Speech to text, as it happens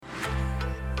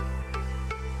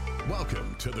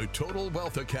Welcome to the Total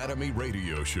Wealth Academy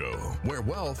radio show, where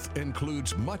wealth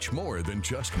includes much more than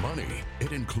just money.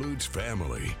 It includes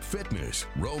family, fitness,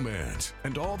 romance,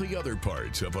 and all the other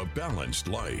parts of a balanced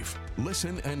life.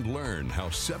 Listen and learn how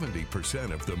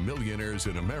 70% of the millionaires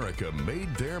in America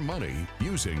made their money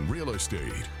using real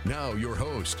estate. Now your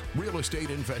host, real estate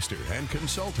investor and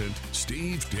consultant,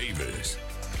 Steve Davis.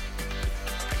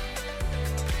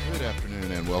 Good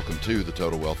afternoon and welcome to the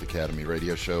Total Wealth Academy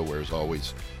radio show, where as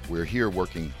always, we're here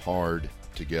working hard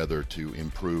together to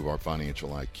improve our financial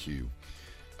IQ.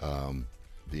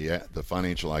 The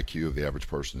financial IQ of the average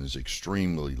person is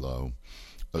extremely low,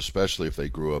 especially if they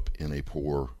grew up in a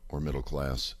poor or middle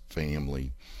class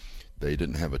family. They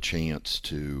didn't have a chance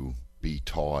to be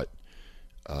taught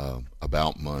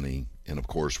about money. And of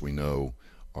course, we know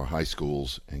our high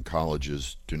schools and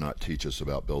colleges do not teach us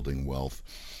about building wealth.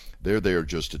 They're there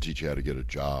just to teach you how to get a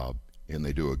job, and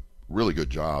they do a really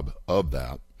good job of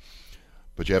that.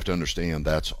 But you have to understand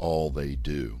that's all they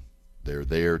do. They're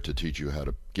there to teach you how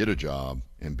to get a job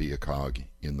and be a cog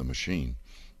in the machine.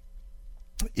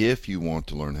 If you want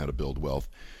to learn how to build wealth,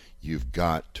 you've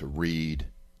got to read.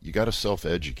 You got to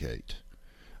self-educate.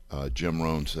 Jim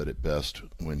Rohn said it best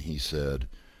when he said,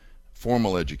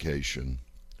 formal education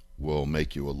will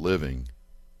make you a living.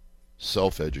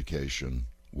 Self-education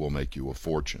will make you a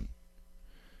fortune.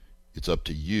 It's up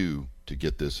to you to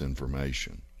get this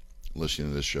information. Listening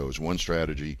to this show is one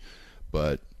strategy,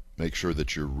 but make sure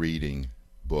that you're reading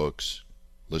books,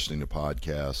 listening to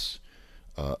podcasts,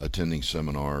 attending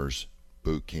seminars,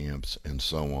 boot camps, and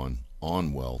so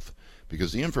on wealth,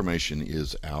 because the information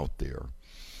is out there.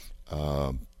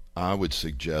 I would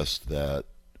suggest that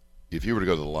if you were to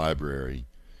go to the library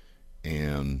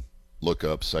and look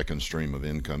up second stream of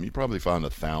income, you'd probably find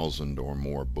 1,000 or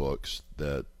more books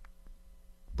that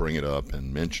bring it up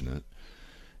and mention it.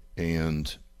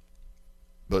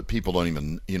 But people don't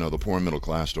even, the poor and middle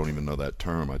class don't even know that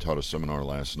term. I taught a seminar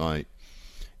last night,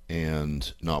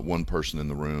 and not one person in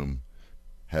the room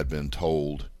had been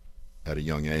told at a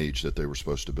young age that they were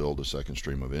supposed to build a second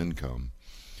stream of income.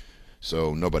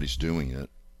 So nobody's doing it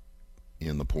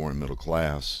in the poor and middle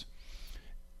class.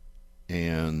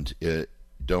 And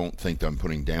don't think I'm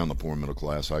putting down the poor middle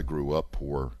class. I grew up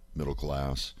poor middle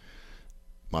class.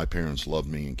 My parents loved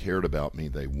me and cared about me.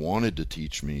 They wanted to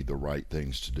teach me the right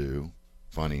things to do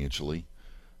financially.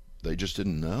 They just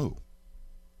didn't know.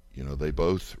 They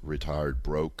both retired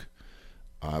broke.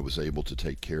 I was able to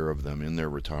take care of them in their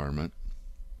retirement,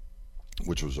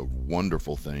 which was a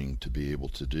wonderful thing to be able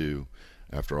to do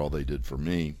after all they did for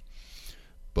me.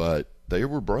 But they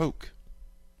were broke.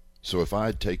 So if I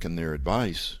had taken their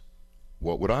advice,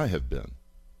 what would I have been?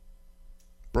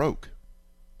 Broke.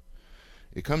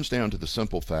 It comes down to the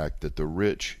simple fact that the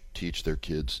rich teach their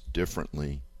kids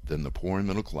differently than the poor and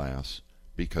middle class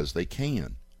because they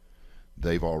can.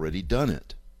 They've already done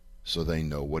it, so they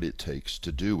know what it takes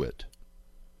to do it.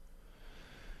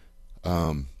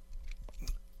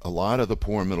 A lot of the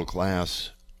poor and middle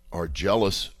class are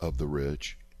jealous of the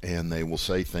rich, and they will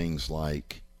say things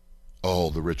like, "Oh,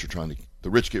 the rich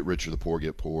get richer, the poor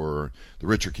get poorer. The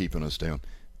rich are keeping us down."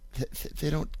 They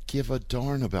don't give a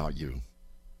darn about you.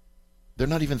 They're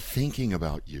not even thinking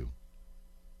about you.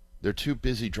 They're too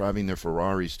busy driving their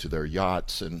Ferraris to their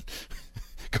yachts and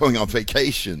going on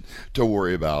vacation to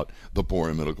worry about the poor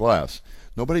and middle class.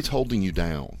 Nobody's holding you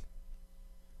down.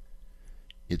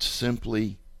 It's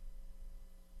simply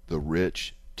the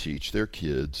rich teach their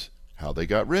kids how they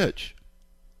got rich.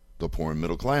 The poor and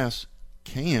middle class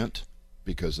can't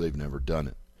because they've never done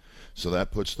it. So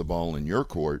that puts the ball in your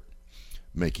court,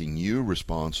 making you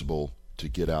responsible to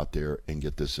get out there and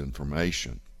get this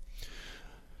information.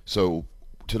 So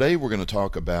today we're going to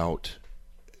talk about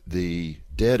the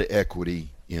dead equity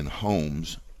in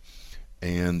homes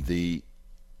and I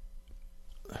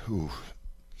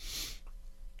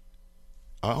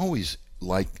always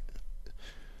like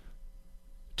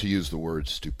to use the word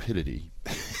stupidity,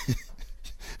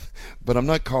 but I'm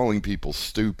not calling people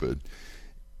stupid.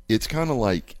 It's kind of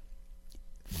like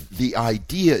the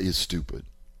idea is stupid.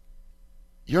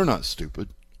 You're not stupid.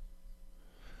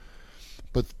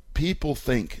 But people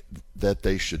think that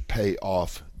they should pay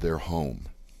off their home.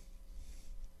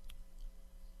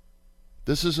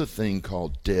 This is a thing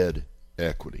called dead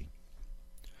equity.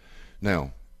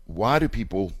 Now, why do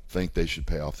people think they should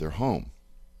pay off their home?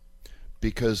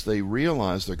 Because they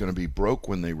realize they're going to be broke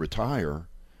when they retire,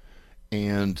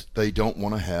 and they don't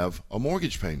want to have a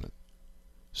mortgage payment.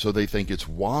 So they think it's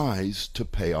wise to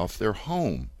pay off their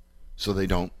home so they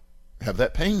don't have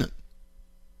that payment.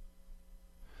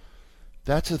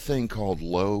 That's a thing called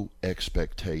low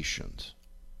expectations.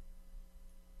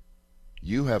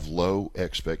 you have low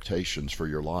expectations for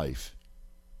your life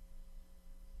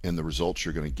and the results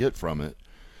you're going to get from it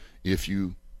if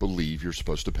you believe you're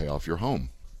supposed to pay off your home.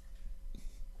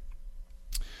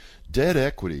 Debt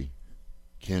equity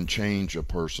can change a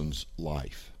person's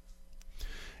life.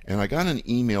 And I got an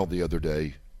email the other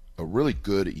day, a really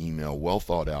good email, well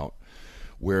thought out,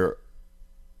 where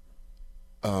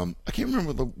I can't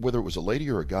remember whether it was a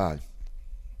lady or a guy,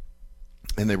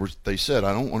 and they said,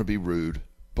 I don't want to be rude,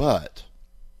 but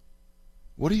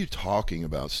what are you talking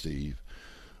about, Steve?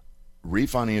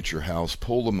 Refinance your house,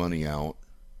 pull the money out.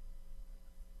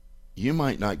 You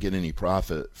might not get any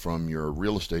profit from your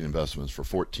real estate investments for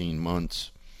 14 months,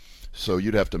 so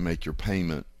you'd have to make your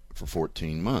payment for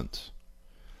 14 months.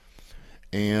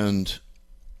 And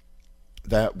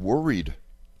that worried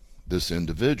this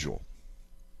individual.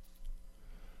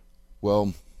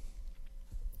 Well,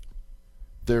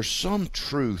 there's some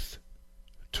truth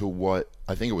to what,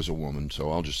 I think it was a woman,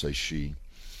 so I'll just say she,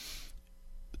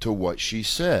 to what she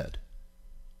said.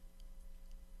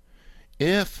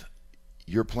 If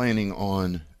you're planning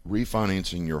on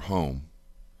refinancing your home,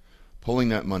 pulling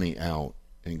that money out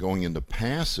and going into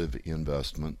passive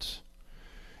investments,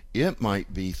 it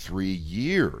might be 3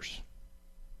 years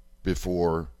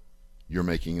before you're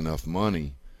making enough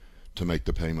money to make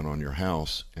the payment on your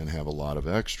house and have a lot of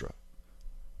extra.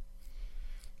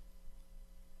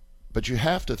 But you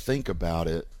have to think about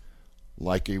it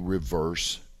like a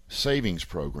reverse savings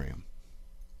program.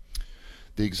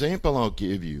 The example I'll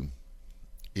give you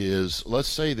is, let's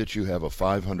say that you have a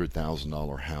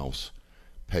 $500,000 house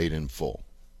paid in full.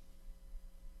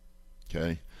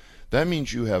 Okay? That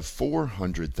means you have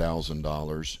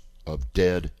 $400,000 of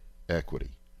dead equity.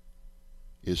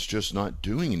 It's just not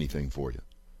doing anything for you.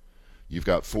 You've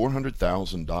got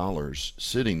 $400,000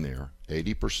 sitting there,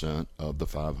 80% of the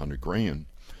 $500,000,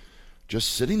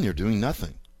 just sitting there doing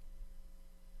nothing.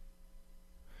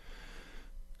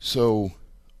 So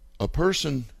a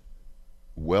person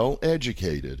well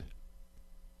educated,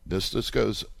 this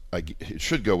goes, it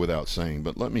should go without saying,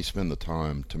 but let me spend the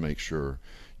time to make sure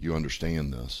you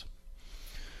understand this.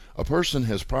 A person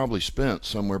has probably spent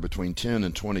somewhere between $10,000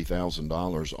 and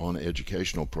 $20,000 on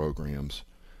educational programs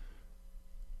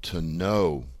to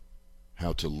know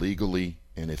how to legally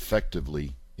and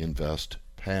effectively invest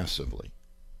passively.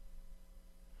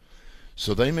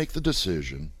 So they make the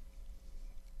decision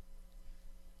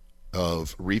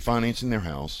of refinancing their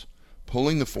house,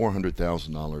 pulling the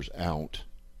 $400,000 out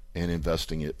and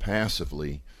investing it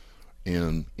passively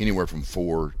in anywhere from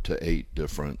 4 to 8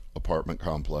 different apartment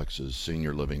complexes,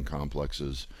 senior living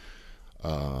complexes,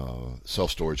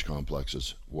 self-storage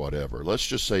complexes, whatever. Let's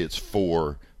just say it's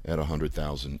 4 at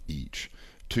 $100,000 each.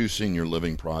 2 senior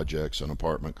living projects, an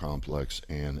apartment complex,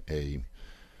 and a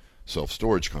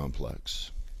self-storage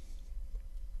complex.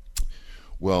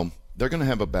 Well, they're going to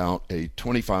have about a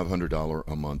 $2,500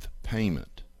 a month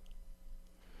payment.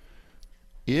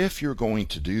 If you're going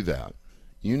to do that,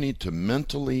 you need to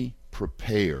mentally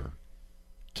prepare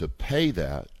to pay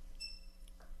that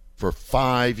for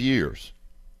 5 years.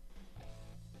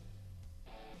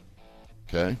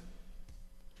 Okay?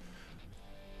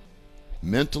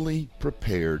 Mentally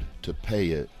prepared to pay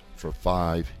it for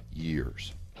 5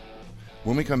 years.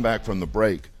 When we come back from the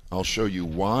break, I'll show you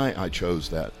why I chose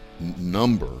that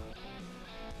number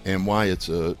and why it's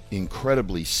an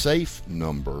incredibly safe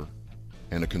number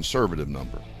and a conservative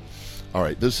number. All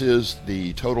right, this is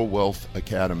the Total Wealth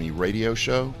Academy radio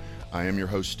show. I am your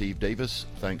host, Steve Davis.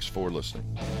 Thanks for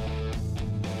listening.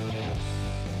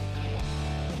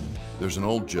 There's an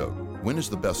old joke. When is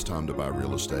the best time to buy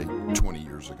real estate? 20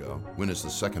 years ago. When is the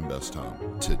second best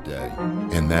time? Today.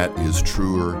 And that is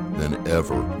truer than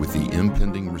ever with the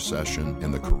impending recession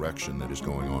and the correction that is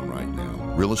going on right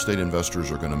now. Real estate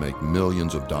investors are going to make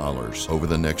millions of dollars over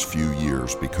the next few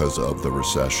years because of the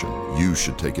recession. You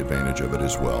should take advantage of it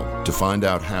as well. To find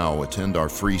out how, attend our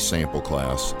free sample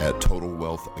class at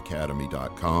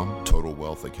TotalWealthAcademy.com.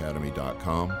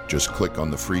 TotalWealthAcademy.com. Just click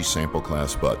on the free sample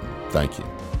class button. Thank you.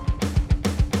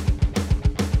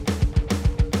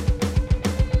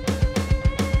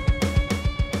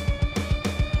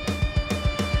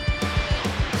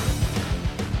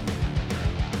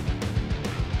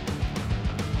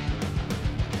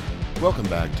 Welcome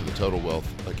back to the Total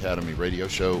Wealth Academy radio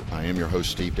show. I am your host,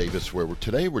 Steve Davis, where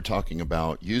today we're talking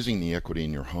about using the equity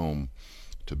in your home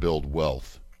to build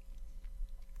wealth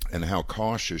and how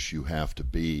cautious you have to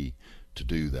be to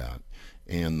do that.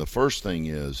 And the first thing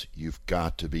is you've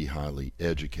got to be highly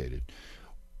educated.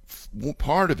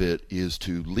 Part of it is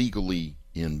to legally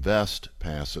invest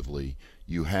passively.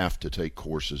 You have to take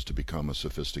courses to become a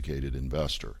sophisticated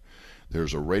investor.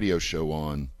 There's a radio show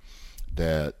on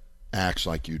that acts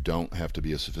like you don't have to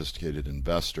be a sophisticated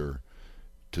investor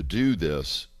to do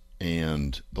this,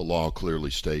 and the law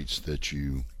clearly states that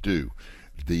you do.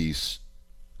 These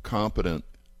competent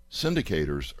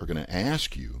syndicators are going to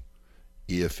ask you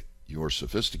if you're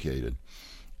sophisticated,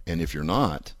 and if you're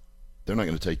not, they're not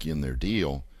going to take you in their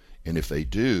deal, and if they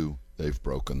do, they've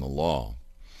broken the law.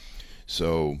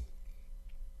 So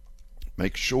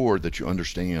make sure that you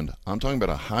understand, I'm talking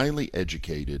about a highly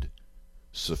educated,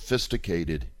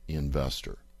 sophisticated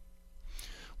investor.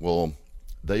 Well,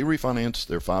 they refinance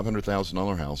their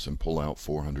 $500,000 house and pull out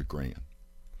 $400,000.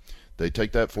 They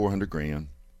take that $400,000,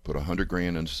 put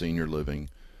 $100,000 in senior living,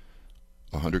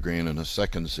 $100,000 in a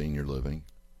second senior living,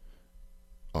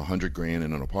 $100,000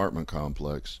 in an apartment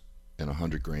complex, and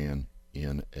 $100,000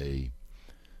 in a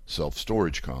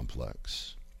self-storage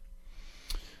complex.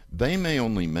 They may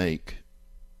only make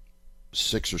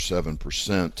 6 or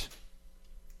 7%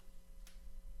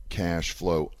 cash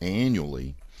flow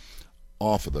annually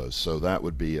off of those. So that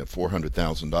would be at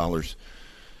 $400,000.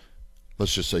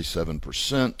 Let's just say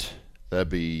 7%. That'd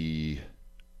be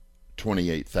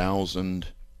 $28,000,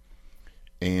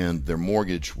 and their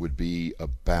mortgage would be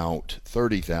about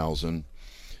 $30,000.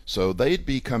 So they'd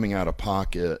be coming out of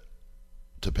pocket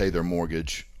to pay their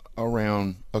mortgage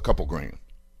around a couple grand.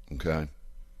 Okay.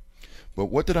 But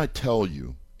what did I tell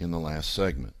you in the last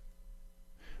segment?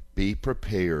 Be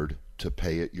prepared to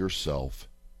pay it yourself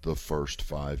the first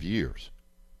 5 years.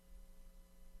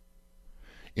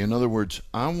 In other words,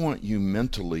 I want you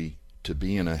mentally to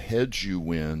be in a heads you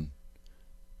win,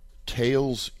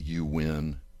 tails you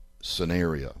win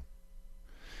scenario.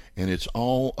 And it's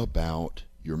all about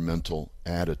your mental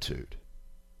attitude.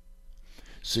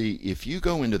 See, if you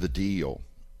go into the deal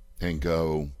and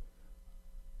go,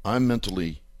 I'm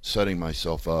mentally setting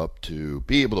myself up to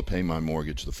be able to pay my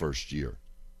mortgage the first year.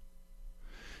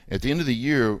 At the end of the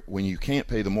year, when you can't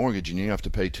pay the mortgage and you have to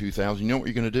pay $2,000, you know what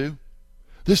you're going to do?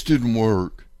 This didn't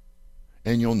work.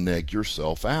 And you'll neg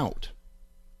yourself out.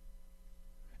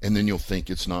 And then you'll think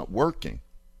it's not working.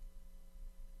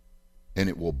 And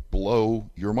it will blow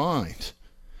your mind.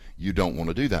 You don't want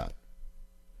to do that.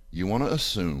 You want to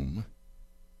assume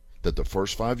that the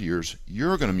first 5 years,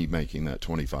 you're going to be making that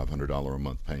 $2,500 a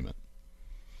month payment.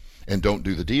 And don't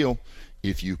do the deal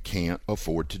if you can't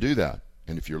afford to do that.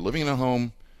 And if you're living in a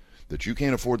home that you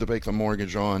can't afford to pay the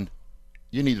mortgage on,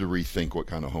 you need to rethink what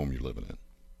kind of home you're living in.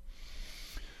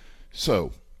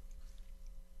 So,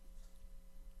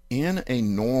 in a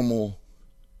normal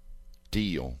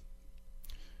deal,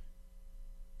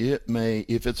 it may,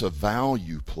 if it's a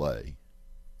value play,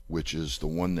 which is the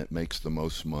one that makes the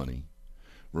most money,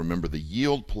 remember the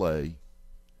yield play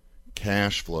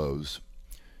cash flows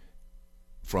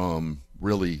from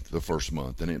really the first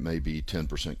month, and it may be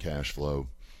 10% cash flow,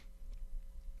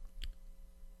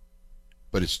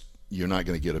 but you're not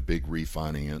going to get a big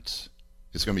refinance.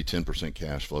 It's going to be 10%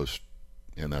 cash flow,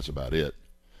 and that's about it.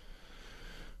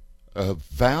 A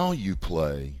value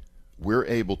play, we're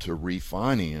able to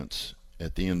refinance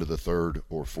at the end of the third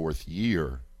or fourth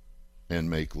year and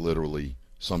make literally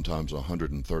sometimes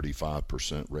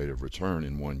 135% rate of return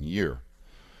in 1 year.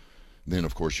 Then,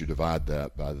 of course, you divide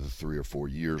that by the 3 or 4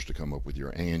 years to come up with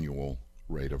your annual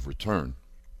rate of return.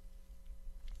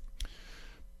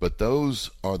 But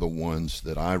those are the ones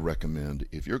that I recommend.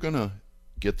 If you're going to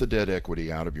get the debt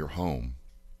equity out of your home,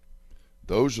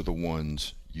 those are the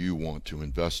ones you want to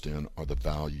invest in, are the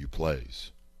value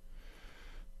plays.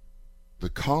 The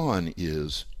con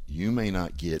is you may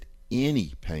not get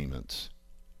any payments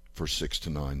for 6 to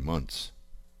 9 months.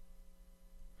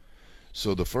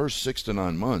 So the first 6 to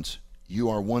 9 months, you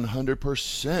are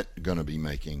 100% going to be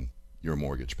making your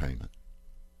mortgage payment.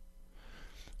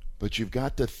 But you've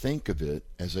got to think of it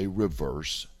as a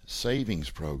reverse savings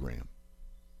program.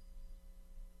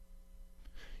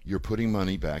 You're putting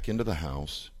money back into the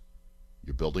house,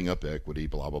 you're building up equity,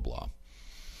 blah, blah, blah.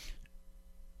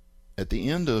 At the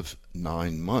end of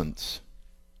 9 months,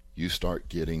 you start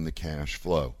getting the cash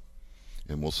flow,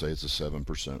 and we'll say it's a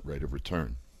 7% rate of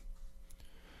return.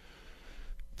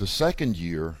 The second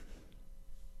year,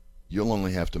 you'll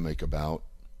only have to make about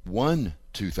one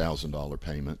 $2,000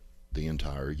 payment the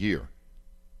entire year.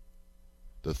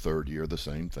 The third year, the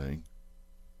same thing.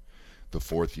 The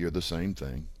fourth year, the same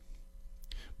thing.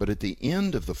 But at the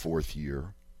end of the fourth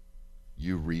year,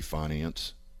 you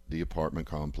refinance the apartment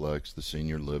complex, the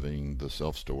senior living, the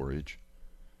self-storage,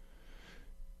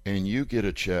 and you get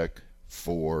a check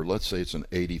for, let's say it's an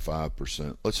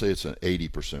 85%, let's say it's an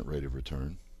 80% rate of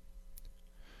return.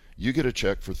 You get a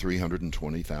check for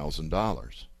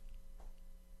 $320,000,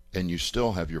 and you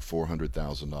still have your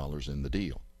 $400,000 in the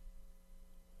deal.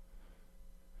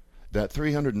 That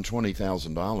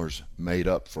 $320,000 made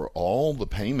up for all the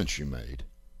payments you made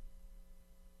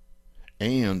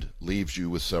and leaves you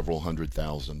with several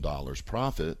 $100,000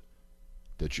 profit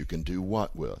that you can do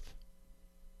what with?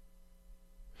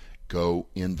 Go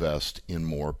invest in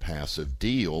more passive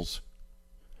deals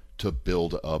to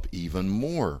build up even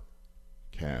more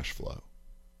cash flow.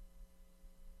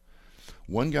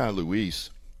 One guy, Luis,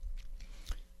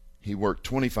 he worked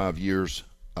 25 years,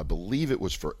 I believe it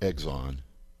was for Exxon,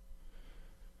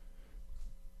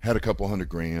 had a couple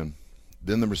 $100,000,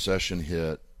 then the recession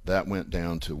hit, that went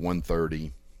down to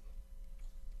 130,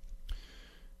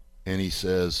 and he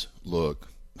says, look,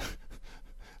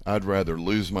 I'd rather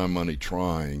lose my money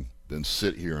trying than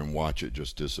sit here and watch it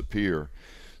just disappear.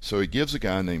 So he gives a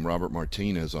guy named Robert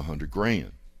Martinez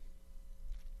 $100,000.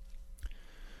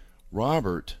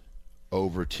 Robert,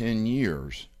 over 10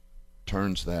 years,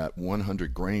 turns that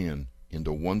 $100,000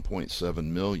 into $1.7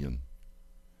 million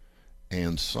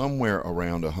and somewhere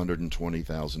around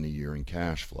 $120,000 a year in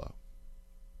cash flow.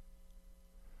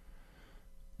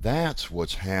 That's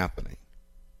what's happening.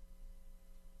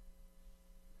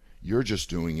 You're just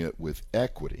doing it with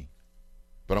equity.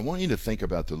 But I want you to think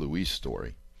about the Luis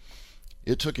story.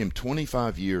 It took him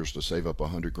 25 years to save up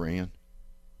 $100,000,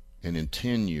 and in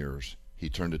 10 years he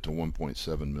turned it to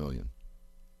 $1.7 million.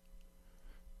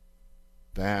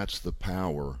 That's the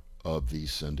power of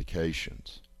these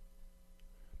syndications.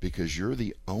 Because you're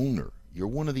the owner. You're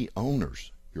one of the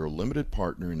owners. You're a limited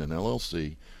partner in an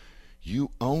LLC.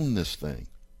 You own this thing.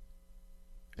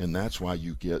 And that's why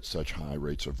you get such high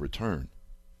rates of return.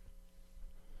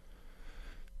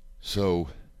 So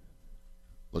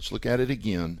let's look at it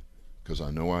again, because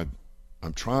I know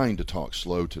I'm trying to talk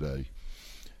slow today,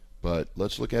 but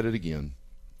let's look at it again.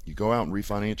 You go out and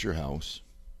refinance your house,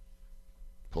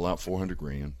 pull out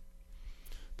 $400,000,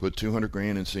 put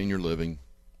 $200,000 in senior living,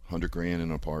 $100,000 in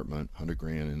an apartment,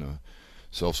 $100,000 in a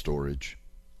self-storage.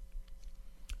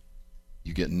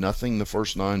 You get nothing the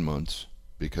first 9 months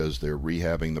because they're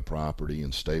rehabbing the property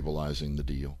and stabilizing the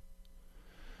deal.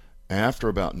 After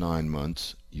about 9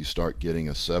 months, you start getting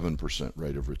a 7%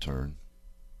 rate of return.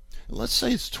 Let's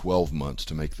say it's 12 months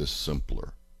to make this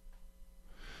simpler.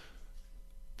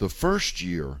 The first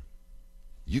year,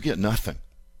 you get nothing.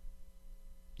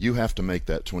 You have to make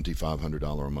that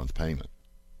 $2,500 a month payment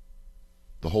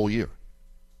the whole year.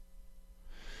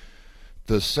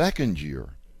 The second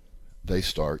year, they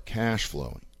start cash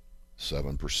flowing,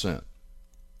 7%.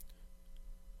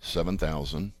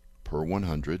 7,000 per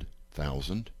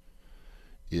 100,000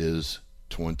 is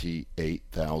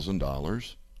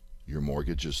 $28,000. Your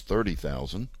mortgage is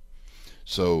 $30,000.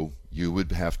 So you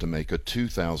would have to make a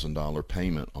 $2,000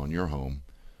 payment on your home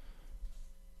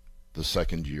the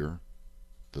second year,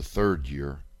 the third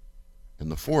year,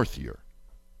 and the fourth year.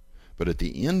 But at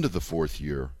the end of the fourth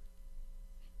year,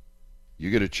 you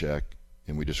get a check,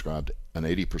 and we described an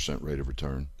 80% rate of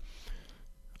return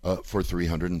for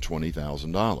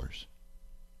 $320,000.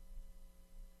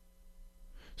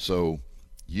 So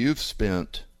you've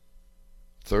spent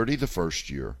 30 the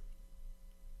first year,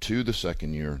 2 the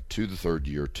second year, 2 the third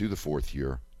year, 2 the fourth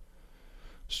year,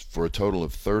 for a total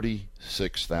of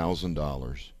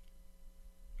 $36,000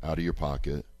 out of your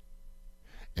pocket,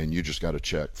 and you just got a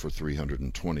check for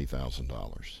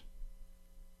 $320,000.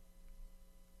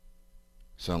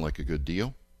 Sound like a good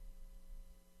deal?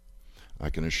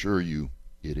 I can assure you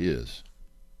it is.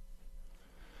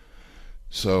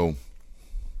 So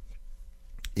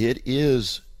it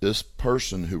is this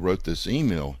person who wrote this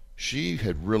email, she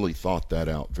had really thought that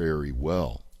out very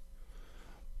well.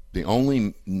 The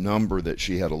only number that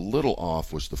she had a little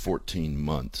off was the 14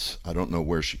 months. I don't know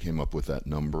where she came up with that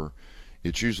number.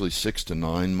 It's usually 6 to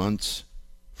 9 months.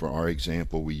 For our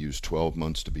example, we use 12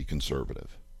 months to be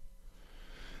conservative.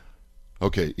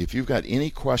 Okay, if you've got any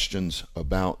questions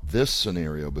about this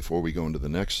scenario before we go into the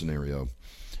next scenario,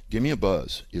 give me a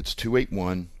buzz. It's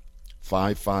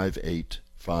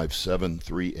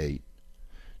 281-558-5738,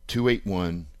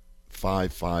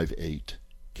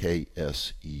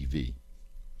 281-558-KSEV.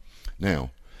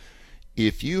 Now,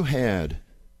 if you had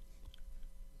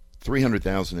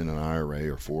 $300,000 in an IRA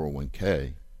or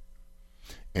 401k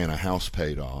and a house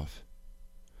paid off,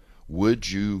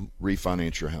 would you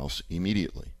refinance your house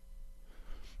immediately?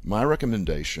 My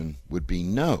recommendation would be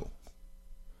no.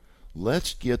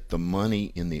 Let's get the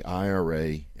money in the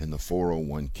IRA and the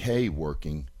 401k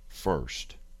working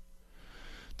first.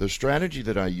 The strategy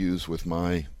that I use with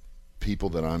my people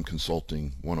that I'm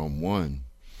consulting one-on-one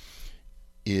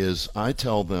is I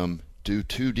tell them do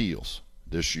 2 deals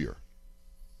this year,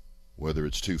 whether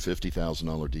it's 2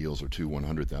 $50,000 deals or 2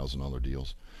 $100,000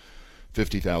 deals.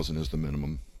 $50,000 is the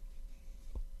minimum.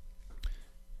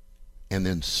 and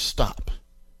then stop.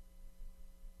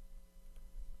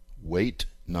 Wait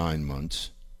 9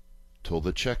 months till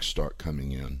the checks start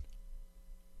coming in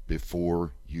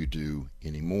before you do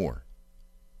any more.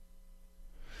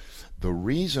 The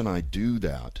reason I do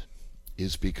that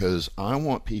is because I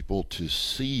want people to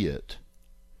see it.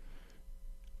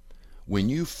 When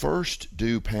you first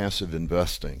do passive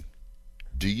investing,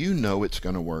 do you know it's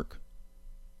going to work?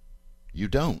 You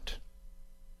don't.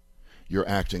 You're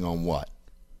acting on what?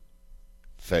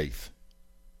 Faith.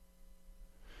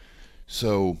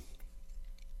 So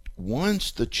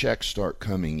once the checks start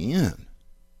coming in,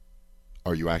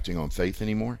 are you acting on faith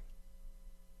anymore?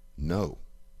 No.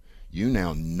 You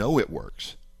now know it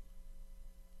works.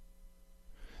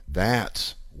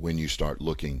 That's when you start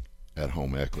looking at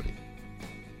home equity,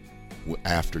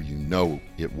 after you know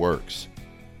it works.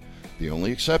 The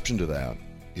only exception to that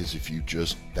is if you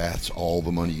that's all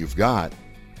the money you've got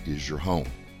is your home.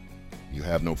 You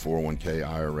have no 401k,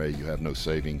 IRA, you have no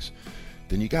savings,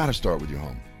 then you got to start with your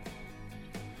home.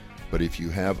 But if you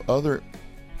have other,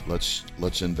 let's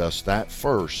invest that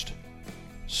first,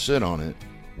 sit on it,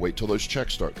 wait till those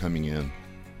checks start coming in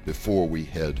before we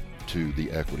head to the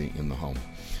equity in the home.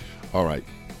 All right,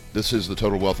 this is the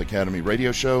Total Wealth Academy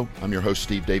radio show. I'm your host,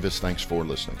 Steve Davis. Thanks for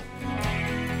listening.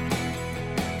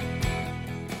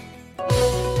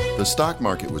 The stock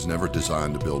market was never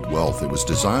designed to build wealth. It was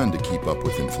designed to keep up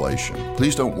with inflation.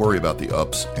 Please don't worry about the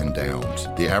ups and downs.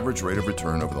 The average rate of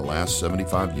return over the last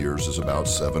 75 years is about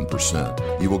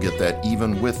 7%. You will get that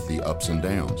even with the ups and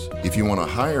downs. If you want a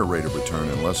higher rate of return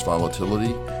and less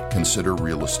volatility, consider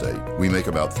real estate. We make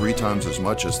about 3 times as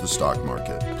much as the stock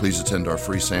market. Please attend our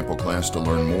free sample class to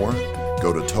learn more.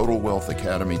 Go to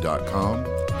TotalWealthAcademy.com.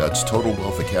 That's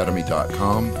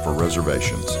TotalWealthAcademy.com for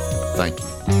reservations. Thank you.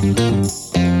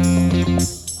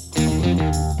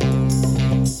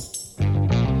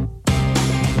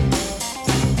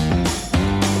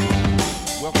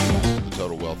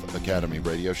 Academy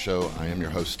radio show. I am your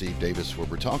host, Steve Davis, where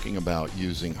we're talking about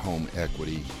using home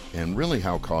equity and really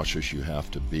how cautious you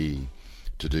have to be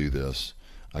to do this.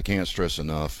 I can't stress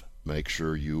enough, make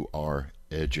sure you are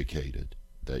educated,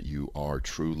 that you are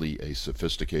truly a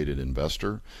sophisticated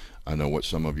investor. I know what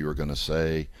some of you are going to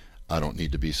say. I don't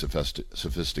need to be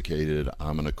sophisticated.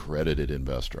 I'm an accredited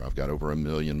investor. I've got over $1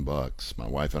 million. My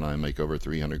wife and I make over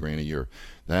 $300,000 a year.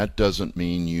 That doesn't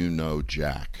mean you know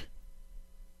jack.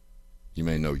 You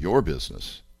may know your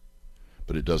business,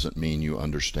 but it doesn't mean you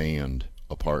understand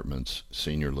apartments,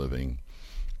 senior living,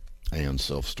 and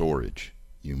self-storage.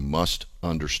 You must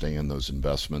understand those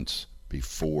investments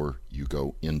before you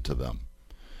go into them.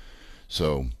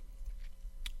 So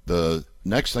the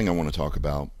next thing I want to talk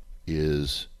about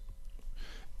is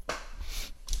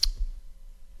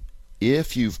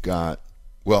if you've got,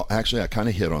 well, actually I kind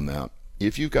of hit on that.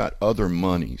 If you've got other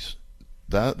monies,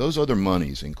 those other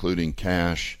monies, including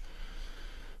cash,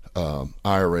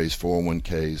 IRAs,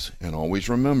 401ks, and always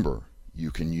remember,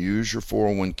 you can use your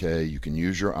 401k, you can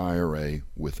use your IRA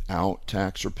without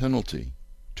tax or penalty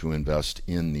to invest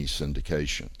in these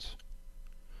syndications.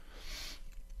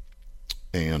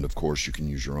 And of course, you can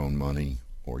use your own money,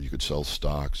 or you could sell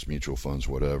stocks, mutual funds,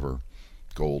 whatever,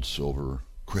 gold, silver,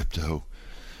 crypto.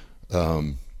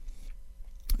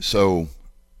 So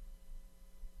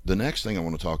the next thing I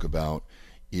want to talk about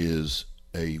is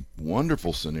a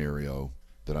wonderful scenario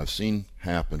that I've seen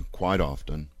happen quite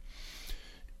often.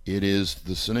 It is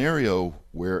the scenario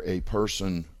where a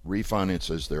person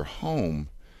refinances their home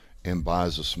and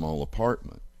buys a small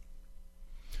apartment.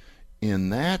 In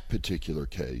that particular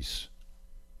case,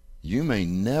 you may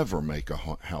never make a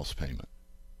house payment,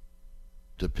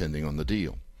 depending on the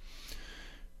deal.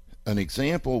 An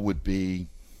example would be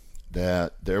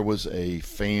that there was a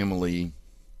family,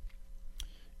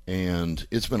 and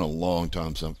it's been a long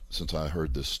time since I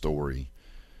heard this story,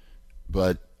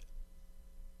 but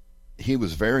he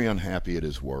was very unhappy at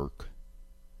his work.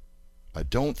 I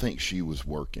don't think she was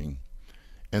working,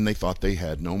 and they thought they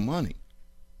had no money.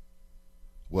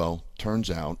 Well,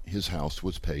 turns out his house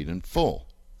was paid in full.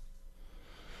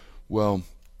 Well,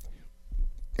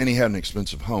 and he had an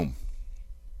expensive home,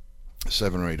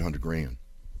 $700,000 or $800,000.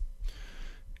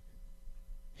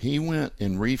 He went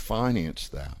and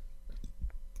refinanced that,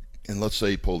 and let's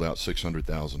say he pulled out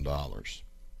 $600,000.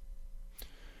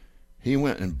 He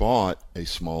went and bought a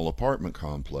small apartment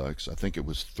complex. I think it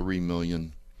was $3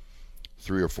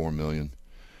 or $4 million,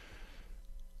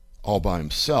 all by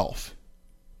himself.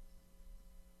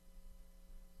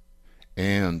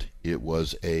 And it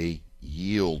was a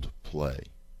yield play.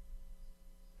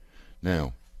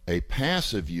 Now, a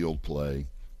passive yield play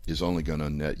is only going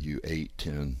to net you 8,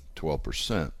 10,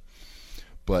 12%.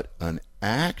 But an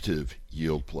active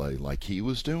yield play like he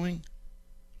was doing,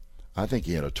 I think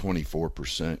he had a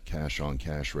 24%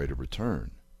 cash-on-cash rate of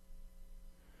return.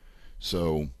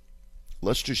 So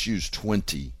let's just use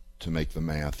 20 to make the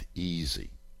math easy.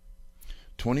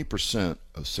 20%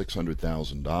 of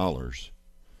 $600,000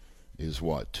 is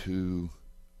what?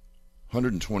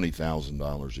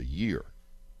 $120,000 a year.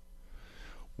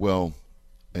 Well,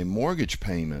 a mortgage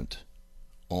payment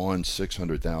on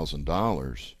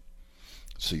 $600,000,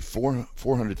 see,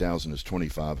 $400,000 is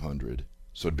 $2,500,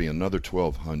 so it'd be another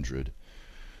 $1,200.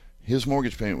 His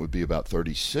mortgage payment would be about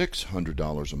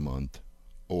 $3,600 a month,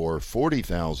 or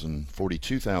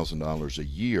 $42,000 a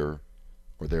year,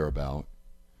 or thereabout,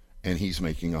 and he's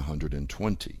making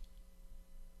 $120,000.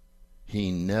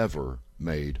 He never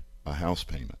made a house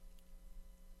payment,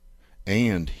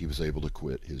 and he was able to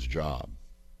quit his job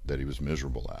that he was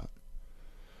miserable at.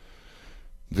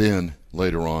 Then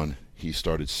later on, he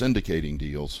started syndicating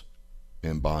deals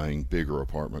and buying bigger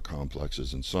apartment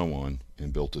complexes and so on,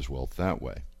 and built his wealth that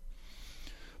way.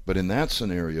 But in that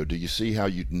scenario, do you see how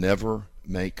you'd never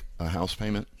make a house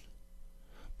payment?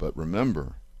 But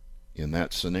remember, in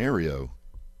that scenario,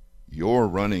 you're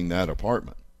running that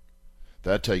apartment.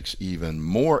 That takes even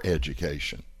more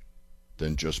education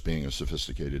than just being a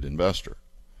sophisticated investor.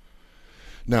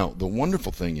 Now, the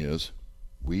wonderful thing is,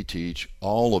 we teach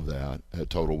all of that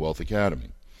at Total Wealth Academy.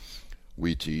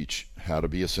 We teach how to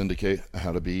be a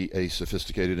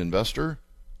sophisticated investor,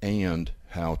 and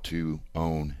how to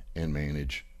own and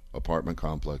manage apartment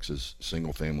complexes,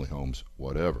 single-family homes,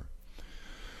 whatever.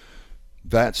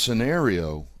 That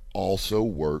scenario also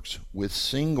works with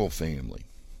single-family.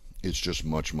 It's just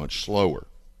much, much slower.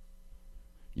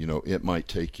 You know, it might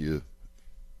take you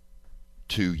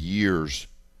 2 years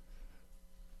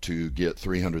to get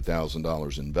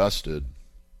 $300,000 invested.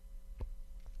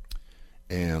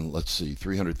 And let's see,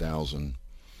 $300,000.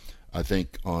 I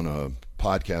think on a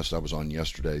podcast I was on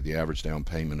yesterday, the average down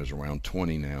payment is around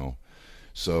 20 now.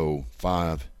 So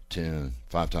 5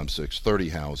 times 6, 30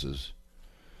 houses.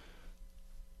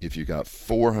 If you got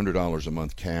 $400 a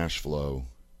month cash flow,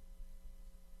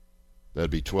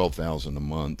 that'd be $12,000 a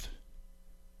month.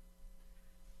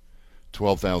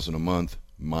 $12,000 a month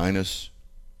minus,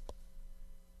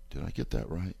 did I get that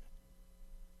right?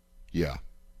 Yeah.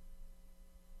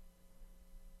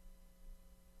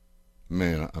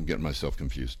 Man, I'm getting myself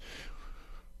confused.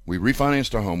 We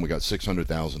refinanced our home. We got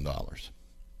 $600,000.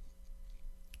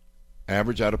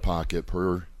 Average out of pocket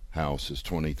per house is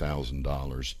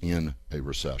 $20,000 in a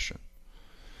recession.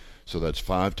 So that's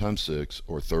 5 times 6,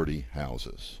 or 30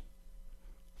 houses.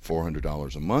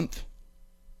 $400 a month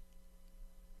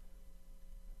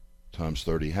times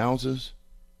 30 houses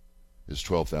is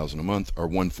 $12,000 a month, or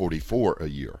 $144,000 a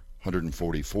year.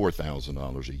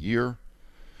 $144,000 a year.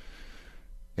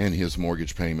 And his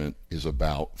mortgage payment is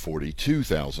about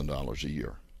 $42,000 a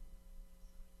year.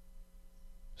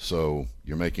 So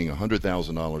you're making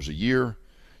 $100,000 a year.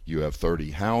 You have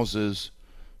 30 houses.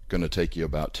 Going to take you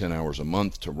about 10 hours a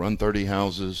month to run 30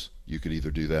 houses. You could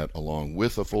either do that along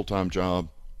with a full-time job,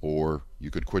 or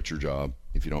you could quit your job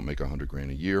if you don't make $100,000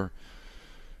 a year.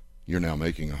 You're now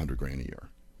making $100,000 a year.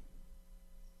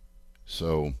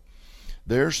 So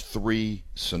there's 3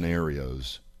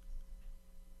 scenarios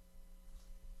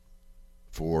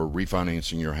for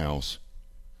refinancing your house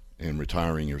and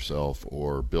retiring yourself,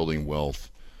 or building wealth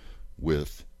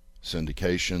with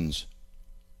syndications,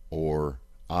 or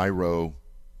IRO,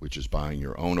 which is buying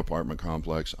your own apartment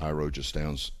complex. IRO just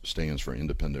stands for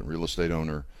independent real estate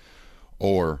owner,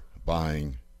 or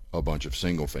buying a bunch of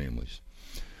single families.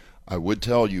 I would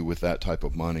tell you, with that type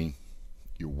of money,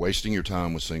 you're wasting your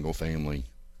time with single family.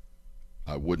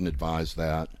 I wouldn't advise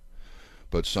that.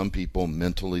 But some people,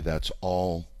 mentally, that's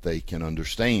all they can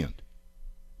understand.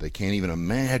 They can't even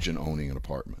imagine owning an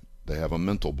apartment. They have a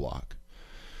mental block.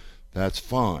 That's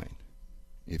fine.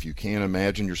 If you can't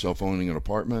imagine yourself owning an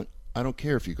apartment, I don't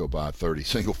care if you go buy 30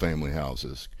 single-family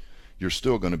houses. You're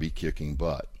still going to be kicking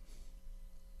butt.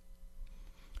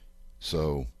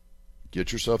 So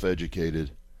get yourself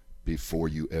educated before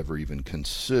you ever even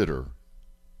consider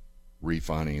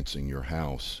refinancing your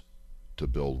house to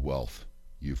build wealth.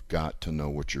 You've got to know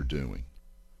what you're doing.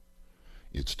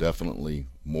 It's definitely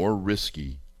more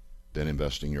risky than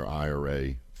investing your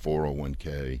IRA,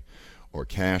 401k, or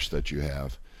cash that you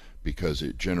have, because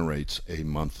it generates a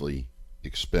monthly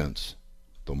expense,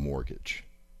 the mortgage.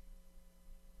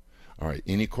 All right,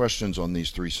 any questions on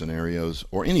these 3 scenarios,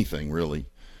 or anything really?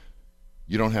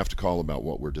 You don't have to call about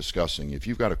what we're discussing. If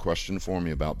you've got a question for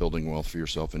me about building wealth for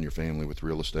yourself and your family with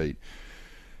real estate,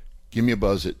 give me a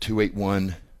buzz at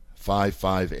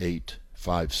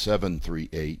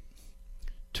 281-558-5738,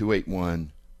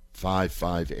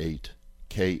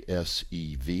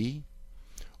 281-558-KSEV,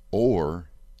 or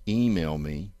email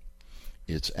me.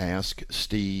 It's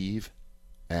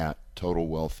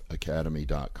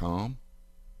asksteve@totalwealthacademy.com.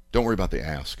 Don't worry about the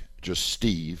ask, just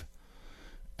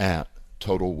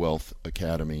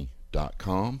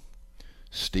steve@totalwealthacademy.com.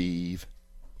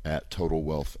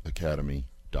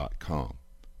 steve@totalwealthacademy.com.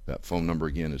 That phone number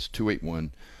again is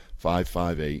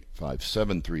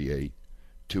 281-558-5738,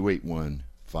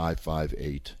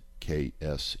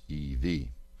 281-558-KSEV.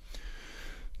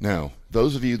 Now,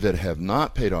 those of you that have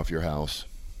not paid off your house,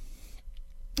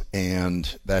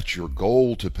 and that's your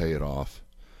goal to pay it off,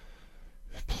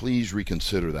 please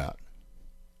reconsider that.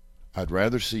 I'd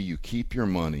rather see you keep your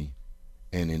money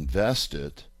and invest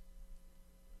it.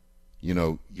 You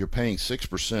know, you're paying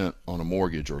 6% on a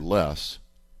mortgage or less.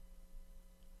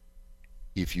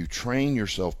 If you train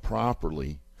yourself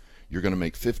properly, you're going to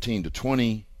make 15 to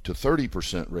 20 to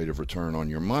 30% rate of return on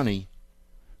your money.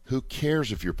 Who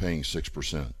cares if you're paying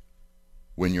 6%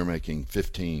 when you're making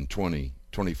 15, 20,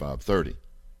 25, 30?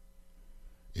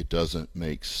 It doesn't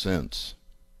make sense.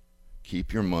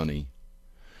 Keep your money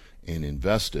and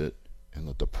invest it and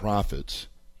let the profits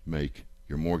make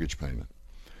your mortgage payment.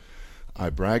 I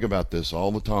brag about this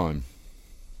all the time,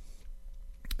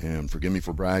 and forgive me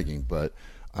for bragging, but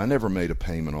I never made a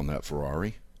payment on that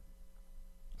Ferrari.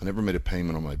 I never made a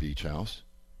payment on my beach house.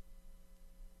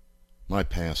 My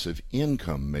passive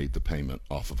income made the payment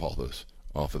off of those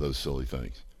silly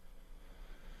things.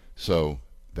 So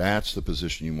that's the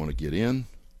position you want to get in,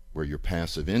 where your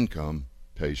passive income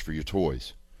pays for your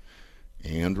toys.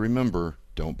 And remember,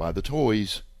 don't buy the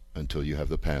toys until you have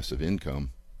the passive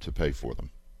income to pay for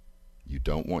them. You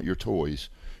don't want your toys,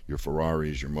 your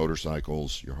Ferraris, your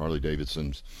motorcycles, your Harley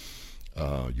Davidsons,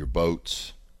 your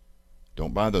boats.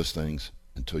 Don't buy those things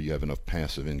until you have enough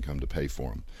passive income to pay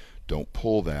for them. Don't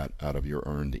pull that out of your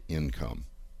earned income.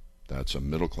 That's a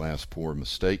middle-class poor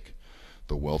mistake.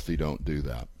 The wealthy don't do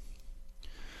that.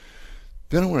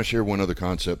 Then I want to share one other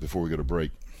concept before we go to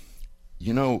break.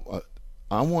 You know,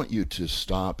 I want you to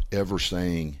stop ever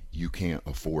saying you can't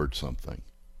afford something.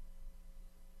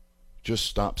 Just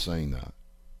stop saying that.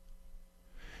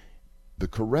 The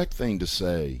correct thing to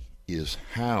say is,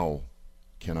 how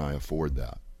can I afford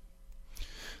that?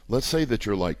 Let's say that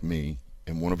you're like me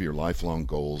and one of your lifelong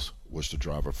goals was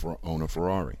to own a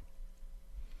Ferrari.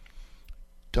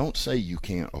 Don't say you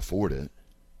can't afford it.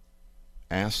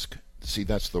 Ask. See,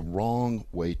 that's the wrong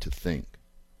way to think.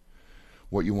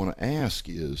 What you want to ask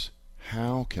is,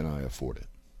 how can I afford it?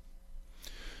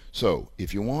 So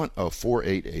if you want a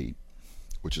 488,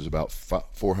 which is about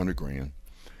 400 grand,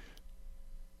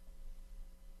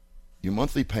 your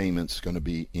monthly payment's going to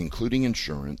be, including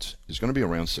insurance, is going to be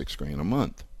around $6 grand a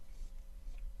month.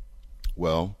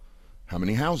 Well, how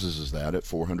many houses is that at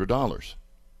 $400?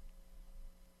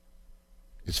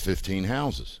 It's 15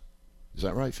 houses. Is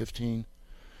that right? 15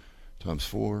 times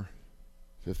 4,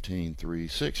 15, 3,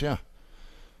 6, yeah.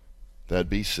 That'd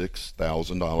be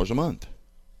 $6,000 a month.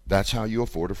 That's how you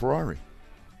afford a Ferrari.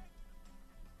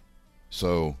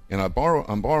 So, and I'm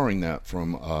borrowing that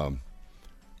from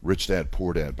Rich Dad,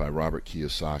 Poor Dad by Robert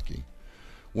Kiyosaki.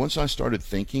 Once I started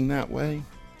thinking that way,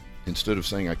 instead of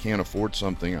saying I can't afford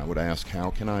something, I would ask, how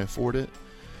can I afford it?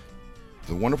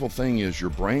 The wonderful thing is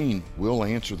your brain will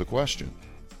answer the question,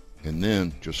 and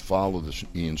then just follow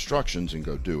the instructions and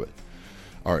go do it.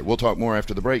 All right, we'll talk more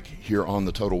after the break here on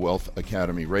the Total Wealth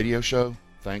Academy radio show.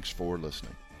 Thanks for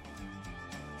listening.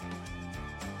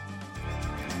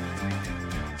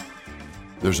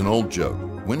 There's an old joke.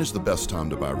 When is the best time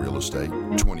to buy real estate?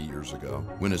 20 years ago.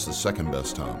 When is the second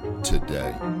best time?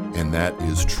 Today. And that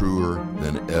is truer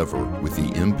than ever with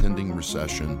the impending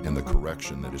recession and the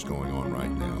correction that is going on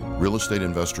right now. Real estate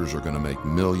investors are going to make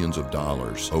millions of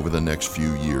dollars over the next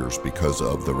few years because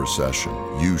of the recession.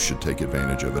 You should take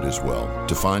advantage of it as well.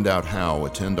 To find out how,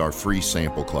 attend our free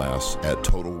sample class at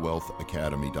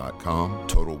TotalWealthAcademy.com.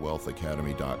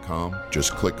 TotalWealthAcademy.com.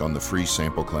 Just click on the free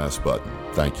sample class button.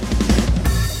 Thank you.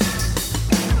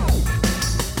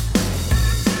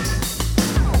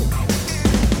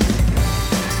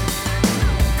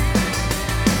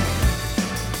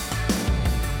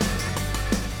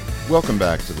 Welcome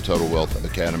back to the Total Wealth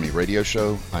Academy radio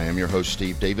show. I am your host,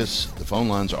 Steve Davis. The phone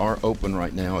lines are open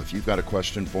right now. If you've got a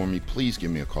question for me, please give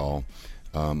me a call.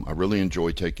 I really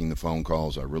enjoy taking the phone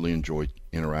calls. I really enjoy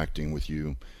interacting with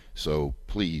you. So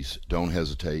please don't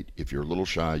hesitate. If you're a little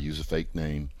shy, use a fake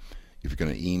name. If you're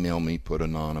going to email me, put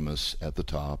anonymous at the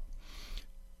top.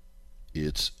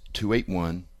 It's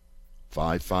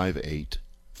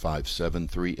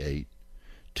 281-558-5738,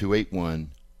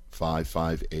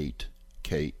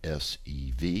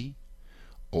 281-558-KSEV,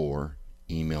 or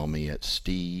email me at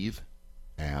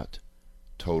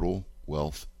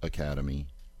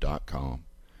steve@totalwealthacademy.com.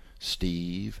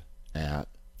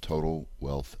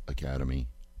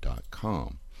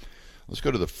 steve@totalwealthacademy.com. Let's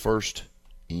go to the first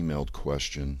emailed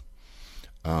question.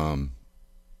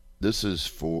 This is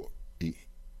for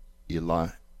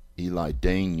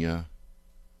Elidania.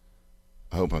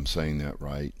 I hope I'm saying that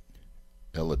right.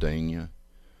 Elidania.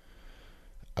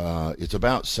 It's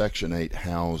about Section 8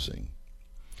 housing.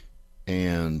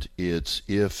 And it's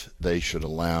if they should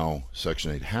allow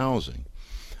Section 8 housing.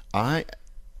 I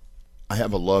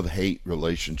have a love-hate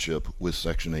relationship with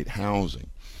Section 8 housing.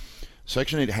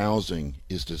 Section 8 housing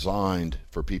is designed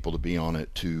for people to be on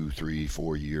it 2, 3,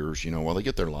 4 years, while they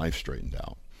get their life straightened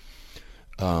out.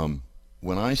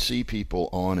 When I see people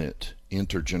on it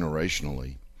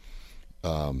intergenerationally,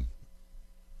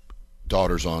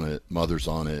 daughters on it, mothers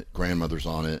on it, grandmothers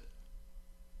on it,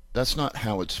 that's not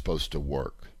how it's supposed to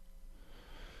work.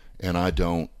 And I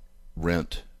don't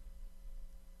rent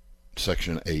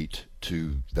Section 8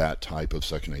 to that type of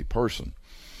Section 8 person.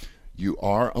 You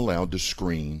are allowed to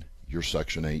screen your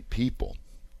Section 8 people.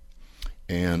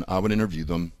 And I would interview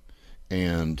them,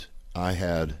 and I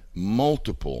had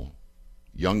multiple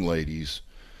young ladies,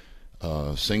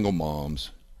 single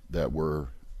moms that were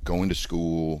going to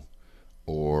school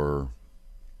or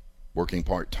working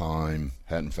part-time,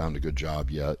 hadn't found a good job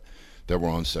yet, that were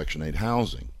on Section 8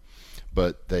 housing.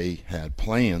 But they had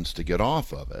plans to get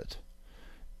off of it.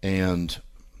 And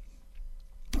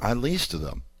I leased to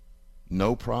them,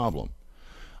 no problem.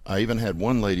 I even had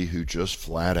one lady who just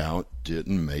flat out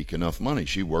didn't make enough money.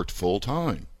 She worked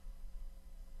full-time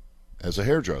as a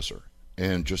hairdresser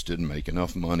and just didn't make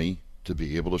enough money to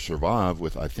be able to survive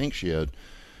with, I think she had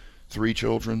 3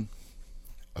 children.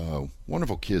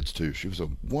 Wonderful kids, too. She was a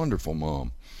wonderful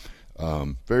mom.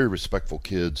 Very respectful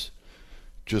kids.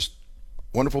 Just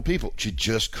wonderful people. She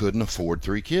just couldn't afford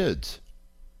 3 kids.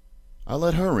 I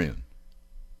let her in,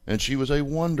 and she was a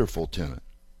wonderful tenant.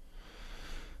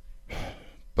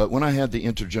 But when I had the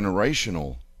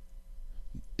intergenerational,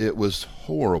 it was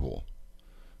horrible.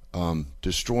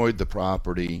 Destroyed the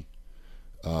property.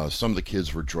 Some of the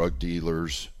kids were drug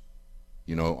dealers.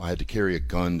 I had to carry a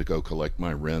gun to go collect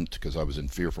my rent because I was in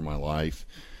fear for my life.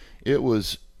 It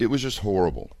was just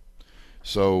horrible.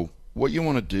 So what you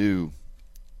want to do,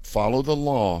 follow the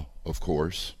law, of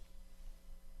course.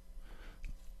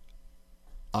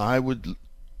 I would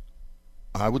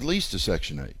lease to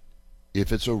Section 8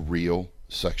 if it's a real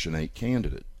Section 8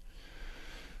 candidate.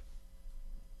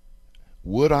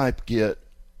 Would I get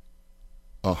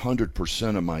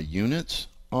 100% of my units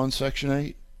on Section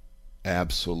 8?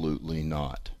 Absolutely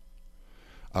not.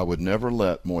 I would never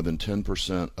let more than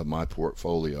 10% of my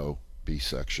portfolio be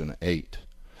Section 8.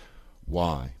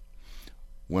 Why?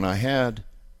 When I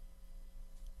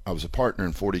was a partner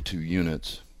in 42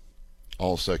 units,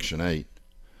 all Section 8.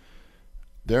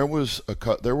 There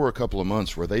were a couple of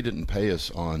months where they didn't pay us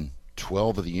on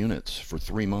 12 of the units for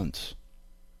 3 months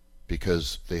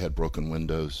because they had broken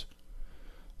windows,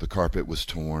 the carpet was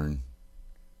torn,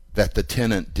 that the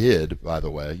tenant did, by the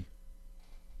way.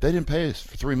 They didn't pay us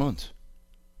for 3 months.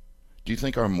 Do you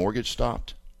think our mortgage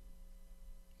stopped?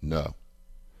 No.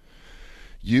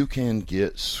 You can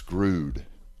get screwed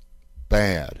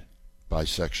bad by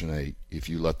Section 8 if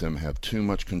you let them have too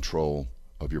much control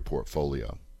of your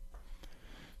portfolio.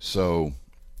 So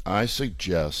I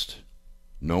suggest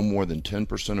no more than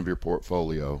 10% of your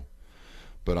portfolio,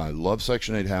 but I love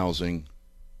Section 8 housing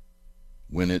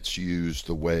when it's used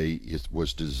the way it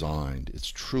was designed. It's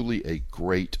truly a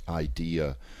great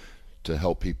idea to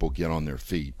help people get on their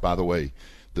feet. By the way,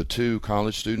 the 2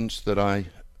 college students that I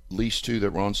leased to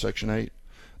that were on Section 8,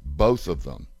 both of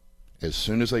them, as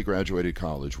soon as they graduated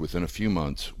college, within a few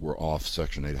months, were off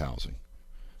Section 8 housing,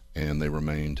 and they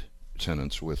remained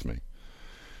tenants with me.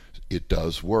 It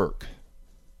does work,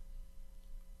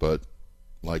 but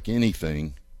like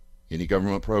anything, any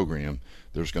government program,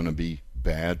 there's going to be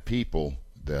bad people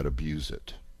that abuse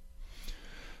it.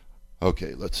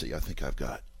 Okay, let's see. I think I've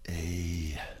got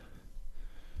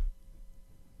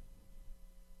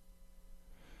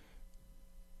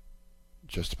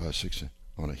just about 6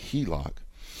 on a HELOC.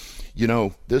 I'm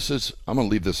going to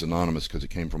leave this anonymous because it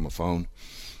came from a phone.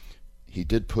 He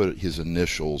did put his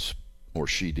initials, or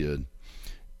she did.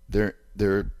 They're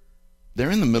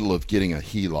in the middle of getting a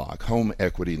HELOC, home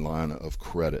equity line of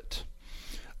credit.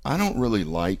 I don't really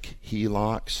like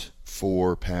HELOCs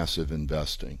for passive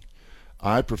investing.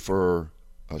 I prefer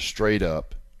a straight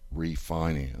up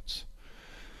refinance.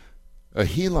 A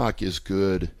HELOC is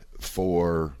good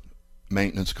for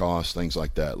maintenance costs, things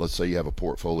like that. Let's say you have a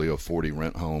portfolio of 40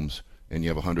 rent homes and you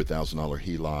have a $100,000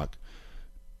 HELOC.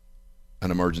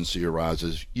 an emergency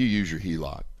arises, you use your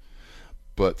HELOC.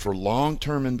 But for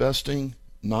long-term investing,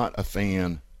 not a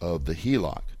fan of the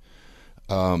HELOC.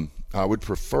 I would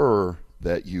prefer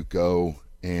that you go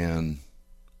and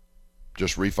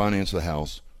just refinance the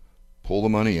house, pull the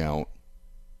money out,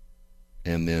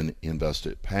 and then invest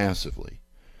it passively.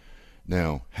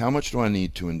 Now, how much do I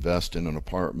need to invest in an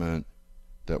apartment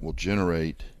that will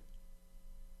generate?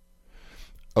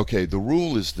 Okay, the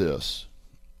rule is this,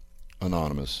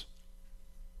 Anonymous.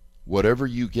 Whatever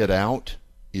you get out,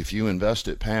 if you invest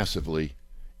it passively,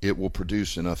 it will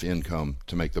produce enough income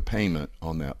to make the payment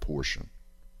on that portion.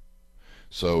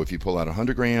 So if you pull out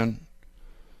 $100,000,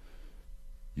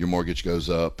 your mortgage goes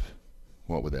up,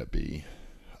 what would that be?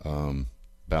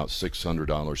 About $600,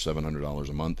 $700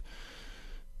 a month.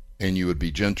 And you would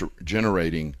be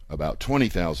generating about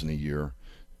 $20,000 a year.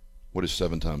 What is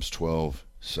 7 times 12?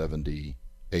 70,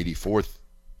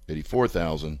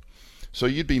 84,000. So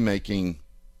you'd be making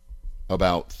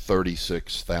about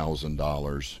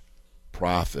 $36,000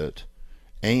 profit,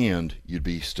 and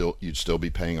you'd still be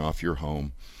paying off your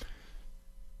home,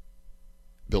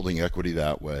 building equity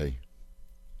that way.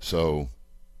 So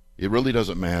it really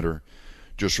doesn't matter.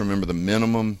 Just remember the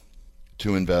minimum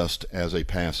to invest as a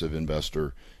passive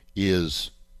investor is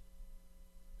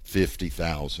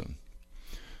 $50,000.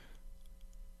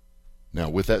 Now,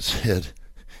 with that said,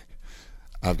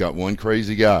 I've got one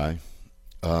crazy guy,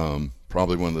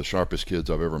 probably one of the sharpest kids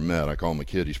I've ever met. I call him a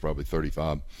kid. He's probably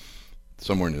 35,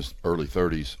 somewhere in his early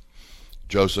 30s.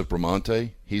 Joseph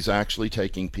Bramante. He's actually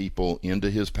taking people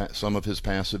into some of his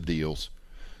passive deals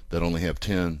that only have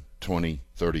 $10,000, $20,000,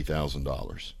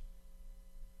 $30,000.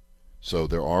 So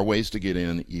there are ways to get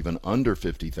in even under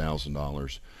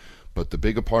 $50,000, but the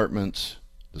big apartments,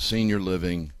 the senior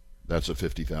living, that's a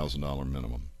 $50,000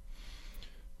 minimum.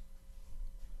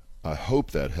 I hope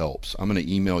that helps. I'm going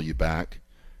to email you back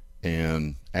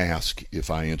and ask if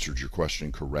I answered your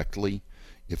question correctly.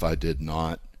 If I did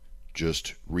not,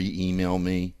 just re-email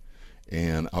me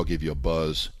and I'll give you a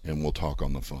buzz and we'll talk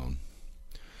on the phone.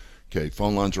 Okay,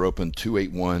 phone lines are open,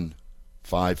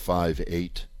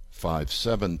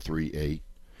 281-558-5738,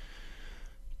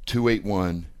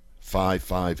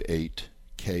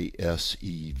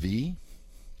 281-558-KSEV.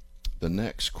 The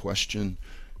next question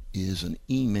is an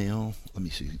email. Let me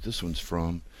see who this one's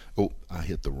from. Oh, I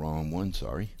hit the wrong one,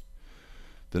 sorry.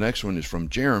 The next one is from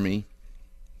Jeremy.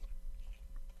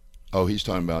 Oh, he's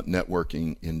talking about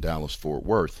networking in Dallas-Fort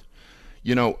Worth.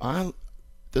 You know,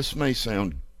 this may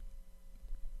sound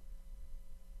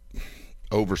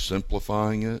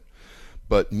oversimplifying it,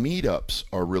 but meetups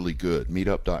are really good.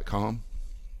 Meetup.com.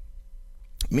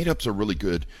 Meetups are really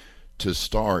good to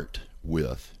start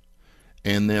with.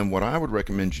 And then what I would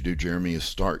recommend you do, Jeremy, is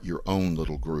start your own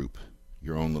little group,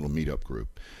 your own little meetup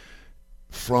group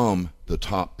from the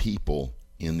top people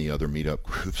in the other meetup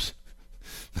groups.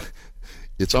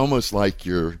 It's almost like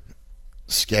you're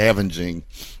scavenging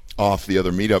off the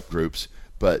other meetup groups.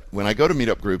 But when I go to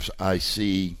meetup groups, I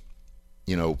see,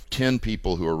 10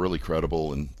 people who are really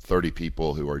credible and 30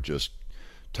 people who are just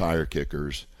tire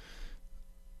kickers.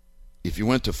 If you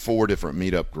went to 4 different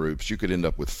meetup groups, you could end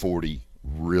up with 40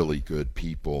 really good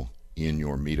people in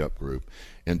your meetup group,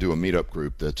 and do a meetup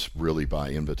group that's really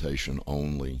by invitation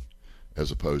only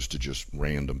as opposed to just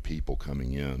random people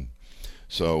coming in.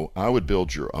 So I would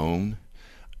build your own.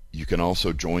 You can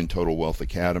also join Total Wealth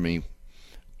Academy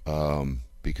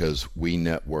because we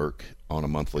network on a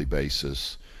monthly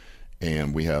basis,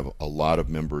 and we have a lot of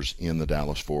members in the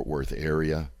Dallas-Fort Worth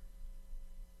area,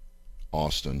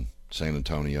 Austin, San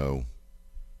Antonio,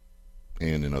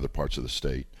 and in other parts of the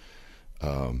state.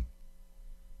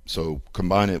 So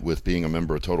combine it with being a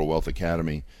member of Total Wealth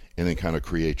Academy and then kind of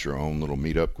create your own little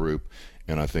meetup group,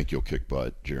 and I think you'll kick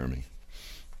butt, Jeremy.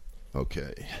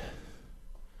 Okay.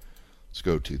 Let's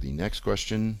go to the next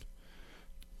question.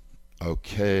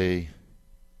 Okay.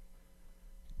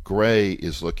 Gray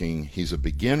is he's a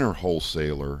beginner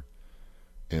wholesaler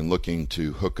and looking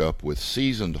to hook up with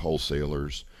seasoned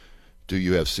wholesalers. Do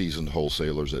you have seasoned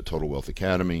wholesalers at Total Wealth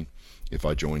Academy? If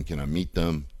I join, can I meet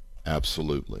them?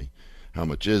 Absolutely. How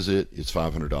much is it? It's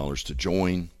 $500 to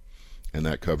join, and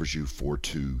that covers you for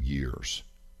 2 years.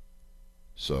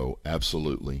 So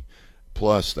absolutely.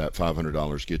 Plus that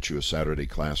 $500 gets you a Saturday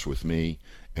class with me,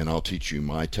 and I'll teach you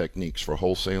my techniques for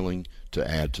wholesaling to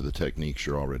add to the techniques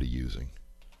you're already using.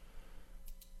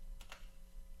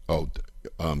 Oh,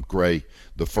 Gray,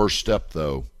 the first step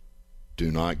though,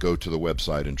 do not go to the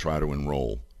website and try to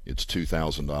enroll. It's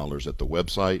 $2,000 at the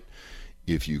website.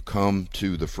 If you come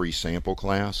to the free sample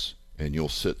class and you'll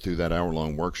sit through that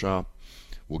hour-long workshop,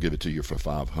 we'll give it to you for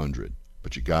 $500.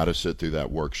 but you got to sit through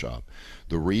that workshop.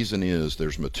 The reason is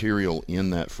there's material in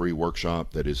that free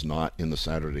workshop that is not in the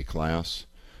Saturday class,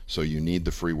 so you need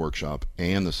the free workshop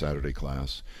and the Saturday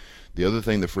class. The other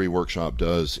thing the free workshop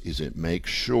does is it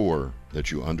makes sure that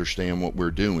you understand what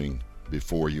we're doing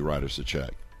before you write us a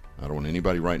check. I don't want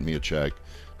anybody writing me a check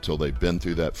till they've been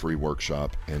through that free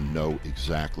workshop and know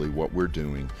exactly what we're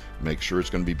doing. Make sure it's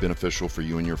going to be beneficial for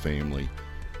you and your family,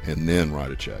 and then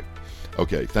write a check.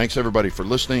 Okay, thanks everybody for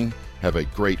listening. Have a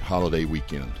great holiday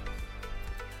weekend.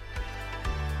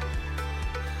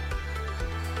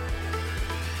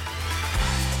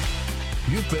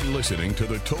 You've been listening to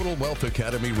the Total Wealth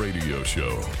Academy radio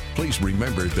show. Please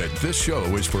remember that this show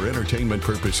is for entertainment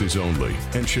purposes only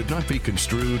and should not be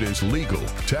construed as legal,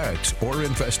 tax, or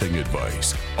investing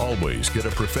advice. Always get a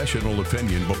professional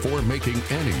opinion before making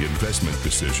any investment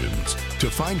decisions. To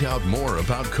find out more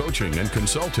about coaching and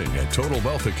consulting at Total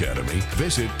Wealth Academy,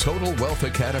 visit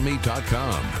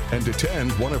TotalWealthAcademy.com and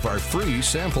attend one of our free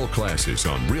sample classes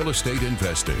on real estate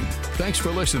investing. Thanks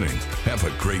for listening. Have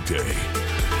a great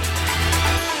day.